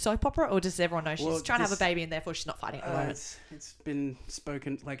into the soap opera, or does everyone know she's Well, trying to have a this- baby and therefore she's not fighting at the moment? It's been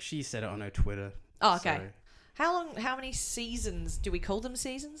spoken, like she said it on her Twitter. Oh, okay. so- How many seasons do we call them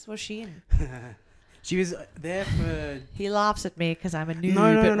seasons? Was she in? She was there for... He laughs at me because I'm a noob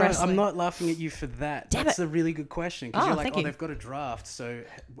No, at wrestling. I'm not laughing at you for that. Damn That's it. a really good question. Because Oh, you're like, thank you. they've got a draft, so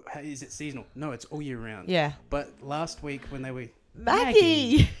is it seasonal? No, it's all year round. Yeah. But last week when they were...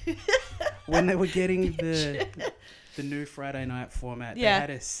 Maggie! when they were getting the new Friday night format, Yeah. they had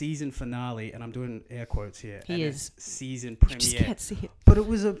a season finale, and I'm doing air quotes here. He and a is. season You just premiere. can't see it. But it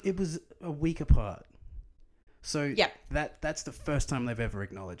was a week apart. So Yep. that's the first time they've ever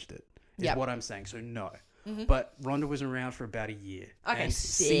acknowledged it. Is Yep. what I'm saying. So no. Mhm. But Ronda was around for about a year. Okay, And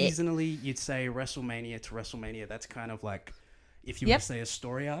sick. seasonally, you'd say WrestleMania to WrestleMania. That's kind of like, if you Yep. were to say a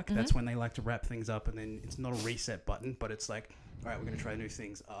story arc, that's when they like to wrap things up, and then it's not a reset button, but it's like, all right, we're going to try new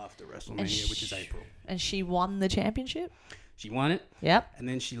things after WrestleMania, which is April. And she won the championship? She won it, Yep. and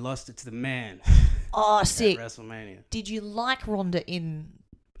then she lost it to the man Oh, at sick. WrestleMania. Did you like Ronda in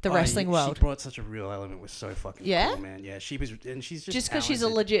the Oh, wrestling world? She brought such a real element. Was so fucking Yeah? cool, man. Yeah, she was, and she's Just because she's a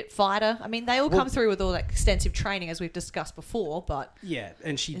talented. legit fighter. I mean, they all Well- come through with all that extensive training, as we've discussed before, but Yeah,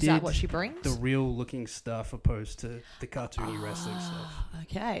 and she is did that what she brings? the real looking stuff opposed to the cartoony wrestling stuff.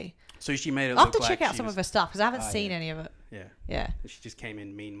 Okay. So she made it I'll look have to like check out she some was, of her stuff, because I haven't Oh, seen yeah. any of it. Yeah, Yeah. she just came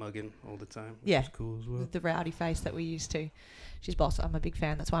in mean mugging all the time, which Yeah. was cool as well. The rowdy face that we used to. She's boss. I'm a big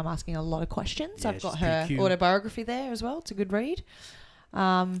fan. That's why I'm asking a lot of questions. Yeah, I've got she's her pretty cute. autobiography there as well. It's a good read.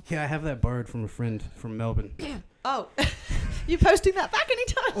 Yeah, I have that borrowed from a friend from Melbourne. Oh, you posting that back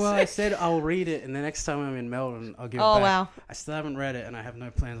anytime Well, soon? I said I'll read it, and the next time I'm in Melbourne, I'll give it Oh, back. wow. I still haven't read it, and I have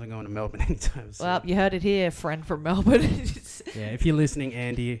no plans on going to Melbourne anytime soon. Well, you heard it here, friend from Melbourne. Yeah, if you're listening,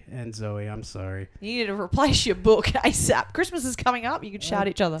 Andy and Zoe, I'm sorry. You need to replace your book ASAP. Christmas is coming up. You could shout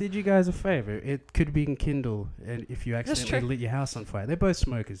each other. Did you guys a favor? It could be in Kindle, and if you accidentally true. lit your house on fire, they're both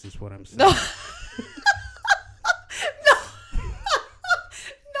smokers, is what I'm saying. No.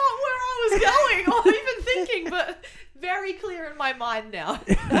 Not where I was going or even thinking, but very clear in my mind now.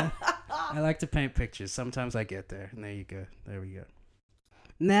 I like to paint pictures. Sometimes I get there, and there you go. There we go.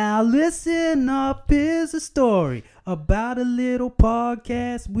 Now listen up, here's a story about a little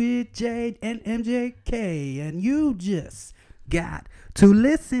podcast with Jade and MJK, and you just got to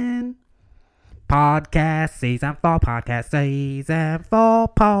listen. Podcast season 4, podcast season 4,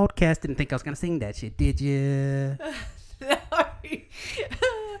 podcast. Didn't think I was gonna sing that shit, did you? No.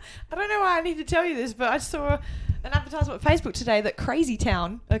 I don't know why I need to tell you this, but I saw an advertisement on Facebook today that Crazy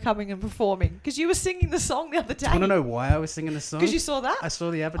Town are coming and performing because you were singing the song the other day. I don't know why I was singing the song. Because you saw that? I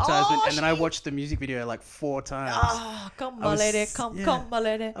saw the advertisement and then I watched the music video like 4 times. Oh, come my lady, come my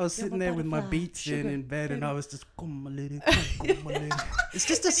lady. I was sitting there with my beats in bed and I was just, come my lady, come my lady. It's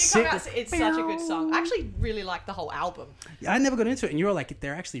just a You sick... come out, it's such a good song. I actually really like the whole album. Yeah, I never got into it and you were like,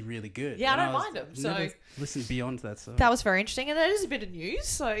 they're actually really good. Yeah, and I don't mind them. So listen beyond that song. that was very interesting. And there is a bit of news.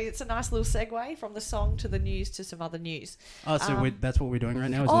 So it's a nice little segue from the song to the news to some other news. Oh, so that's what we're doing right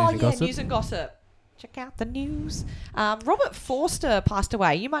now is news and gossip? News and gossip. Check out the news. Robert Forster passed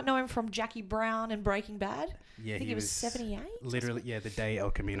away. You might know him from Jackie Brown and Breaking Bad. Yeah, I think he was 78. Literally, the day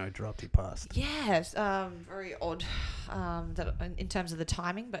El Camino dropped, he passed. Yes, very odd that in terms of the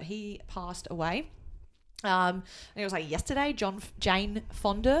timing, but he passed away. It was like yesterday. Jane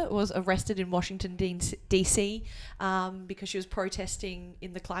Fonda was arrested in Washington D.C. Because she was protesting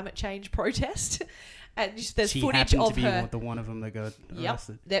in the climate change protest, and there's she footage happened of to be her. the one of them that got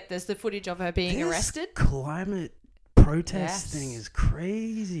arrested. Yep. There's the footage of her being arrested. Climate protest thing is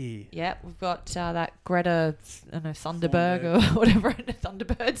crazy. Yeah, we've got that Greta, I don't know, Thunberg or whatever,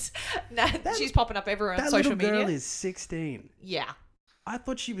 Thunderbirds. No, she's popping up everywhere on social media. That little girl is 16. Yeah. I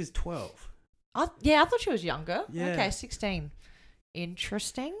thought she was 12. I thought she was younger. Yeah. Okay, 16.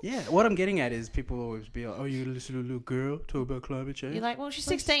 Interesting. Yeah, what I'm getting at is people always be like, oh, you listen to a little girl talk about climate change. You're like, well, she's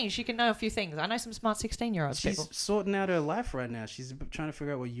 16. She can know a few things. I know some smart 16-year-olds people. She's sorting out her life right now. She's trying to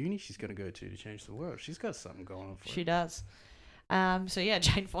figure out what uni she's going to go to change the world. She's got something going on for her. She does. So, yeah,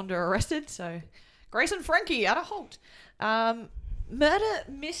 Jane Fonda arrested. So, Grace and Frankie out of Holt. Murder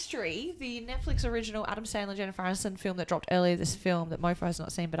Mystery, the Netflix original Adam Sandler, Jennifer Aniston film that dropped earlier this film that Mofo has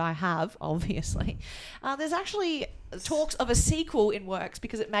not seen, but I have, obviously. There's actually talks of a sequel in works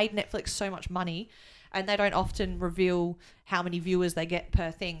because it made Netflix so much money, and they don't often reveal how many viewers they get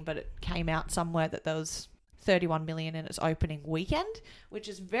per thing, but it came out somewhere that there was 31 million in its opening weekend, which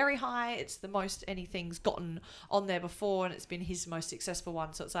is very high. It's the most anything's gotten on there before, and it's been his most successful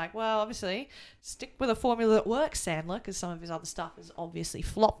one. So it's like, well, obviously, stick with a formula that works, Sandler, because some of his other stuff has obviously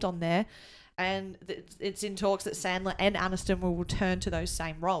flopped on there. And it's in talks that Sandler and Aniston will return to those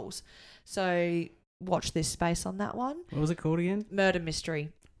same roles. So watch this space on that one. What was it called again? Murder Mystery.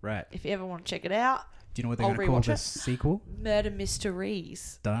 Right. If you ever want to check it out. Do you know what they're going to call this sequel? Murder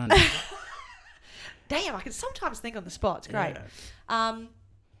Mysteries. Done. Damn, I can sometimes think on the spot. It's great. Yeah.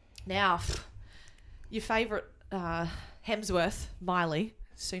 Now, your favourite Hemsworth, Miley,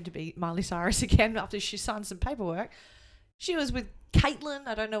 soon to be Miley Cyrus again after she signed some paperwork. She was with Caitlyn,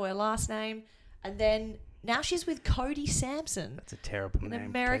 I don't know her last name, and then now she's with Cody Sampson. That's a terrible name. An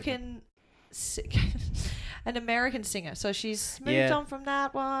American singer. So she's moved on from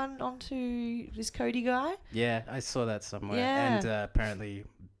that one onto this Cody guy. Yeah, I saw that somewhere. Yeah. And apparently...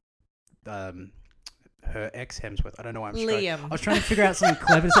 her ex Hemsworth. I don't know why I'm Liam. I was trying to figure out something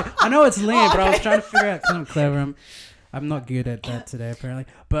clever to say. I know it's Liam, but I was trying to figure out something clever. I'm not good at that today, apparently.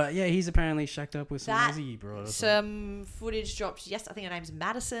 But yeah, he's apparently shacked up with some Aussie broad. Some footage dropped. Yes, I think her name's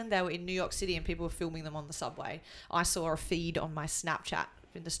Madison. They were in New York City and people were filming them on the subway. I saw a feed on my Snapchat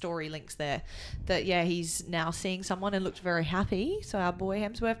in the story links there that he's now seeing someone and looked very happy. So our boy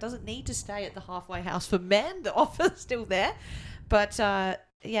Hemsworth doesn't need to stay at the halfway house for men. The offer's still there, but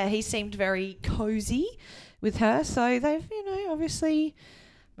he seemed very cozy with her. So they've obviously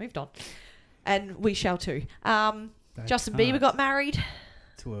moved on, and we shall too. Justin Bieber got married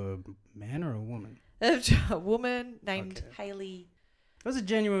to a man or a woman. A woman named Hailey. That was a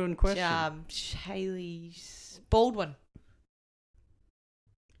genuine question. Hailey Baldwin.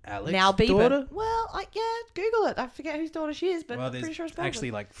 Alex now Bieber. Daughter? Well, Google it. I forget whose daughter she is, but I'm pretty sure it's Baldwin.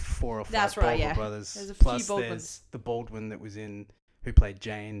 Actually like 4 or 5 That's Baldwin right, yeah. brothers. There's a Plus few Baldwins. There's the Baldwin that was who played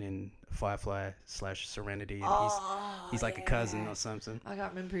Jane in Firefly / Serenity, and he's like a cousin or something. I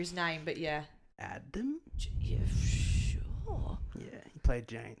can't remember his name, but yeah. Adam? Yeah, sure. Yeah, he played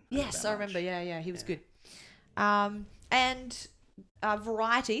Jane. Yes, I remember. Yeah, he was good. And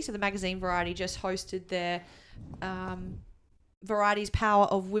Variety, so the magazine Variety, just hosted their Variety's Power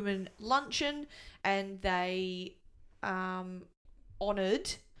of Women luncheon, and they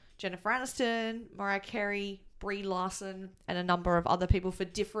honoured Jennifer Aniston, Mariah Carey, Brie Larson, and a number of other people for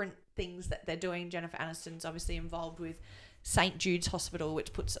different things that they're doing. Jennifer Aniston's obviously involved with St. Jude's Hospital,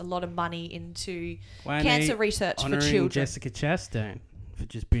 which puts a lot of money into cancer research for children. Jessica Chastain for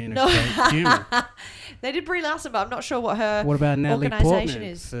just being a great human. They did Brie Larson, but I'm not sure what her What about Natalie organisation Portman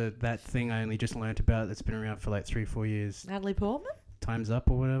is. for that thing I only just learnt about that's been around for like 3-4 years? Natalie Portman? Time's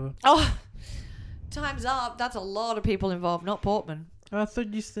Up or whatever. Oh, Time's Up. That's a lot of people involved, not Portman. I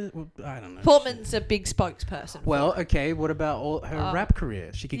thought you said... Well, I don't know. Portman's a big spokesperson. Well, okay, what about all her rap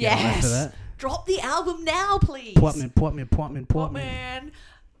career? She could get a lot for that. Drop the album now, please. Portman.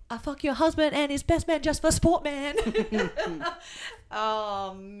 I fuck your husband and his best man just for sport, man.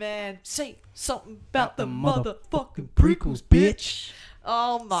 Oh, man. Say something about the motherfucking prequels, bitch.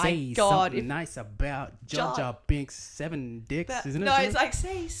 Oh, my Say God. something nice about Jar Jar Binks' 7 dicks, isn't it? No, it's like,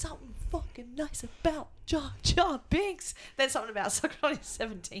 say something fucking nice about Jar Jar Binks. Then something about sucking on his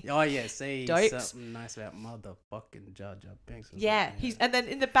 17. Oh, yeah. Say Dopes. something nice about motherfucking Jar Jar Binks. Yeah, and then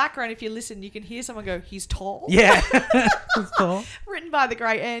in the background, if you listen, you can hear someone go, he's tall. Yeah. He's tall. Written by the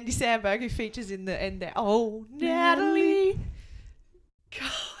great Andy Samberg, who features in the end there. Oh, Natalie. God.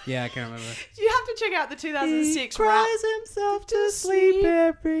 Yeah, I can't remember. You have to check out the 2006 He rap. cries himself to sleep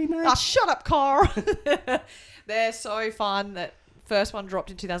every night. Oh, shut up, Carl. They're so fun. That first one dropped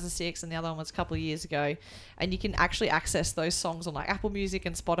in 2006 and the other one was a couple of years ago. And you can actually access those songs on like Apple Music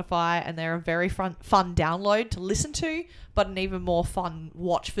and Spotify, and they're a very fun download to listen to, but an even more fun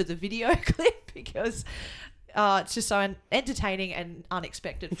watch for the video clip because it's just so entertaining and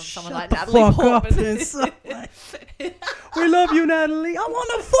unexpected from someone like Natalie Portman. We love you, Natalie. I want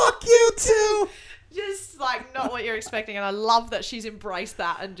to fuck you too. Just like not what you're expecting, and I love that she's embraced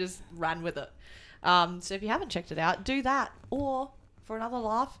that and just ran with it. So if you haven't checked it out, do that. Or for another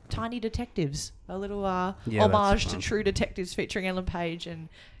laugh, Tiny Detectives, a little homage to True Detectives featuring Ellen Page and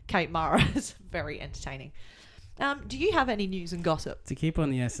Kate Mara. It's very entertaining. Do you have any news and gossip? To keep on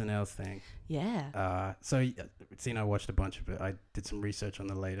the SNL thing. Yeah. So, I watched a bunch of it. I did some research on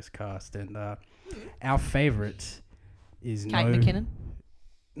the latest cast, and our favorite is Kate McKinnon?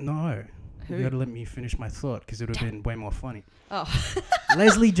 No. Who? You got to let me finish my thought because it would have been way more funny. Oh.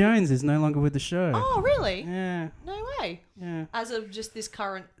 Leslie Jones is no longer with the show. Oh, really? Yeah. No way. Yeah. As of just this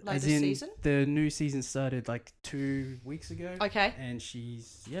current latest As in, season? the new season started like 2 weeks ago. Okay. And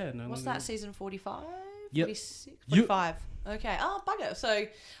she's, no What's longer. that, season 45? Yep. 46? 45. Okay. Oh, bugger. So,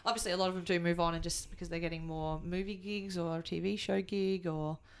 obviously, a lot of them do move on and just because they're getting more movie gigs or a TV show gig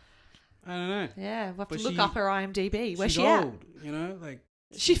or... I don't know. Yeah, we'll have But to look up her IMDb. Where's she's she at? old, like...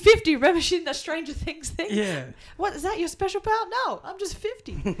 She's 50. Remember she's in the Stranger Things thing? Yeah. What, is that your special power? No, I'm just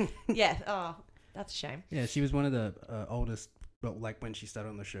 50. Yeah. Oh, that's a shame. Yeah, she was one of the oldest... Well, like when she started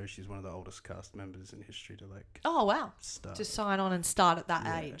on the show, she's one of the oldest cast members in history to like... Oh, wow. Start. To sign on and start at that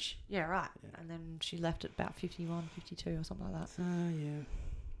Yeah. age. Yeah, right. Yeah. And then she left at about 51, 52 or something like that. Yeah.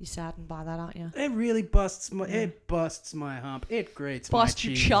 You're saddened by that, aren't you? It really busts my hump. It grates Bust my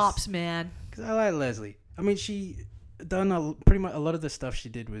your cheese. chops, man. Because I like Leslie. I mean, she done pretty much a lot of the stuff she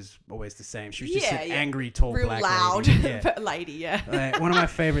did was always the same. She was just an angry, tall, real black loud lady. Yeah. lady, yeah. One of my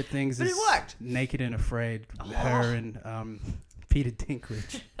favorite things But is it worked. Naked and Afraid. Her and Peter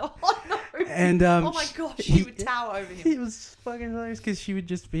Dinklage. Oh, no. And oh, my gosh. She would tower over him. He was fucking hilarious because she would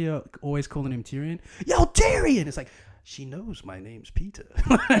just be always calling him Tyrion. Yo, Tyrion! It's like, she knows my name's Peter.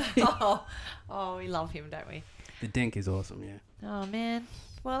 Oh, we love him, don't we? The Dink is awesome, yeah. Oh, man.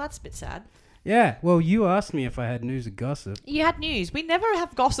 Well, that's a bit sad. Yeah, well, you asked me if I had news or gossip. You had news. We never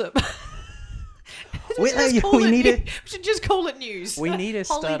have gossip. We should just call it news. We need to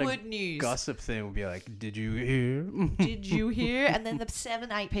start Hollywood news. Gossip thing. We'll be like, did you hear? Did you hear? And then the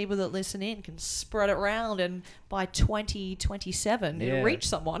 7-8 people that listen in can spread it around, and by 2027, it'll reach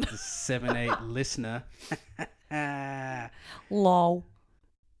someone. The 7-8 listener. Lol.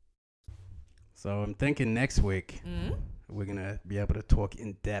 So I'm thinking next week we're gonna be able to talk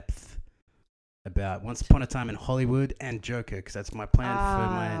in depth about Once Upon a Time in Hollywood and Joker, because that's my plan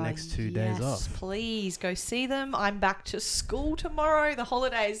for my next 2 days off. Please go see them. I'm back to school tomorrow. The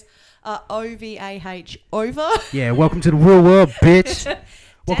holidays are over. Yeah, welcome to the real world, bitch.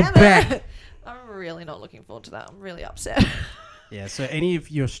 Welcome back. I'm really not looking forward to that. I'm really upset. Yeah, so any of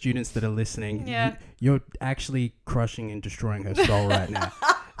your students that are listening, Yeah. you're actually crushing and destroying her soul right now.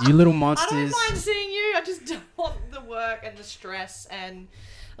 You little monsters. I don't mind seeing you. I just don't want the work and the stress and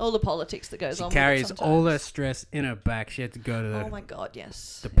all the politics that goes on. She carries with it all her sometimes. stress in her back. She had to go to Oh my God,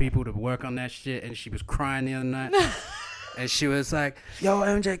 yes. the people to work on that shit, and she was crying the other night. And she was like, yo,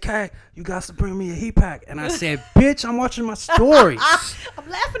 MJK, you got to bring me a heat pack. And I said, bitch, I'm watching my stories. I'm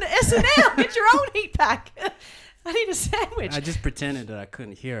laughing at SNL. Get your own heat pack. I need a sandwich. I just pretended that I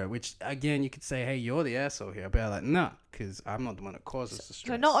couldn't hear it, which, again, you could say, hey, you're the asshole here. But I'm like, no, because I'm not the one that causes the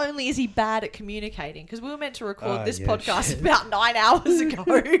stress. So not only is he bad at communicating, because we were meant to record this yeah, podcast shit. about 9 hours ago.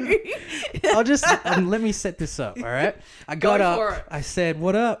 I'll just, let me set this up, all right? I got for up, it. I said,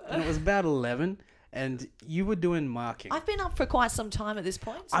 what up? And it was about 11, and you were doing marking. I've been up for quite some time at this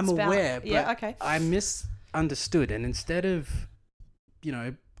point. I'm aware, but yeah, okay. I misunderstood. And instead of,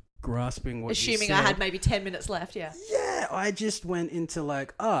 grasping what Assuming you I said. had maybe 10 minutes left, yeah. Yeah, I just went into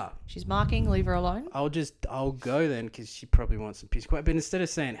like, She's marking, leave her alone. I'll go then because she probably wants some peace. But instead of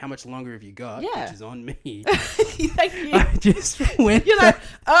saying how much longer have you got, Yeah. which is on me, Thank you. I just went. You're like,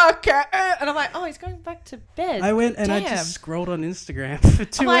 okay. And I'm like, oh, he's going back to bed. I went and Damn. I just scrolled on Instagram for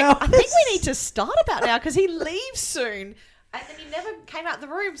 2 I'm like, hours. I think we need to start about now because he leaves soon. And then he never came out the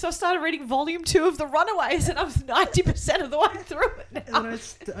room, so I started reading volume 2 of The Runaways, and I'm 90% of the way through it now. And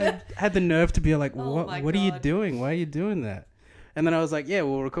I had the nerve to be like, Oh my what are you God. doing? Why are you doing that? And then I was like, yeah,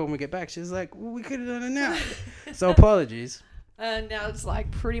 we'll record when we get back. She was like, well, we could have done it now. So apologies. And now it's like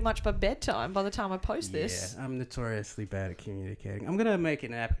pretty much by bedtime by the time I post this. Yeah, I'm notoriously bad at communicating. I'm going to make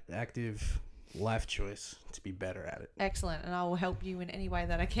an active life choice to be better at it. Excellent. And I will help you in any way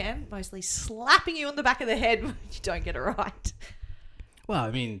that I can, mostly slapping you on the back of the head when you don't get it right. Well,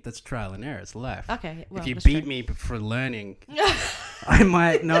 I mean, that's trial and error. It's life. Okay. Well, if you that's beat true. me for learning, I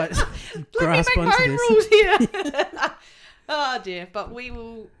might not grasp Let me make onto my own this. rules here. Oh, dear. But we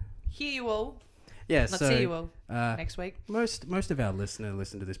will hear you all. Yeah, Not so see you all next next week. most of our listeners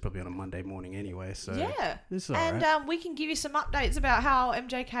listen to this probably on a Monday morning anyway. So Yeah. this is all And right. we can give you some updates about how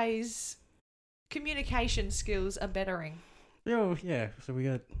MJK's communication skills are bettering. Yeah. So we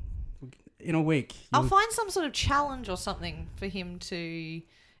got in a week. I'll find some sort of challenge or something for him to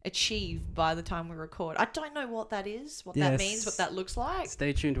achieve by the time we record. I don't know what that is, what that Yes. means, what that looks like.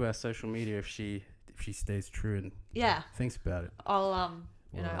 Stay tuned to our social media if she stays true and Yeah. thinks about it. I'll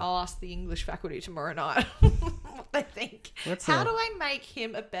Wow. I'll ask the English faculty tomorrow night what they think. How do I make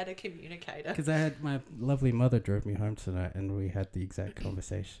him a better communicator? Because I had my lovely mother drove me home tonight and we had the exact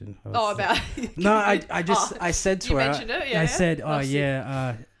conversation. About No, I said to you her. mentioned it, yeah. I said, Oh, sick.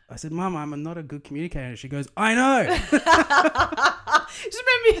 yeah. I said, Mum, I'm not a good communicator. And she goes, I know. Just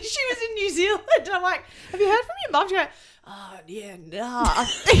remember, she was in New Zealand. And I'm like, have you heard from your mum? She goes, oh, yeah, nah. I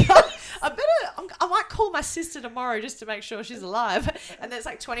think I might call my sister tomorrow just to make sure she's alive. And then it's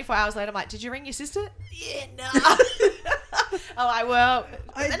like 24 hours later, I'm like, did you ring your sister? Yeah, nah. I'm like, well.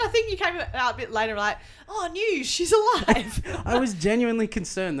 And I think you came out a bit later like, oh, news, she's alive. I was genuinely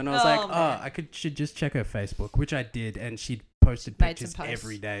concerned. And I was Oh, like, man. I should just check her Facebook, which I did. And she'd posted Made some pictures posts.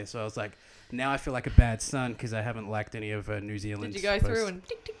 every day. So I was like, now I feel like a bad son because I haven't liked any of New Zealand's Did you go posts. through and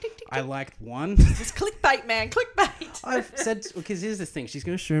tick, tick, tick, tick, I tick? liked one. It's clickbait, man, clickbait. I've said, because here's the thing, she's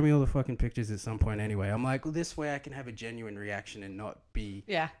going to show me all the fucking pictures at some point anyway. I'm like, well, this way I can have a genuine reaction and not be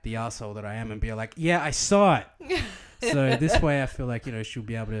Yeah. the asshole that I am and be like, yeah, I saw it. So this way I feel like, she'll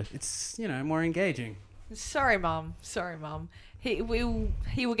be able to, it's, more engaging. Sorry, Mum. He will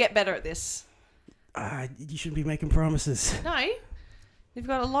get better at this. You shouldn't be making promises. No, you've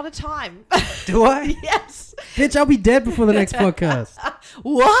got a lot of time. Do I? Yes. Bitch, I'll be dead before the next podcast.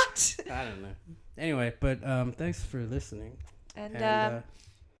 What? I don't know. Anyway, but thanks for listening. And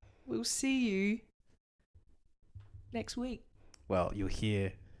we'll see you next week. Well, you'll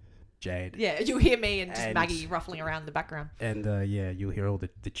hear Jade. Yeah, you'll hear me and just And- Maggie ruffling around in the background. And you'll hear all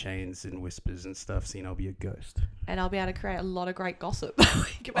the chains and whispers and stuff, seeing I'll be a ghost. And I'll be able to create a lot of great gossip.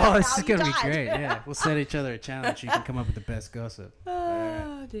 Oh, this is going to be great. Yeah, we'll set each other a challenge. You can come up with the best gossip.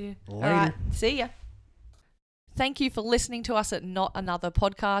 Oh, dear. Later. All right, see ya. Thank you for listening to us at Not Another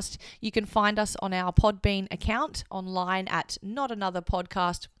Podcast. You can find us on our Podbean account online at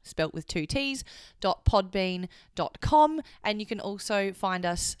notanotherpodcast, spelt with 2 T's, .podbean.com. And you can also find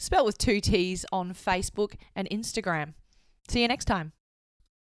us, spelt with 2 T's, on Facebook and Instagram. See you next time.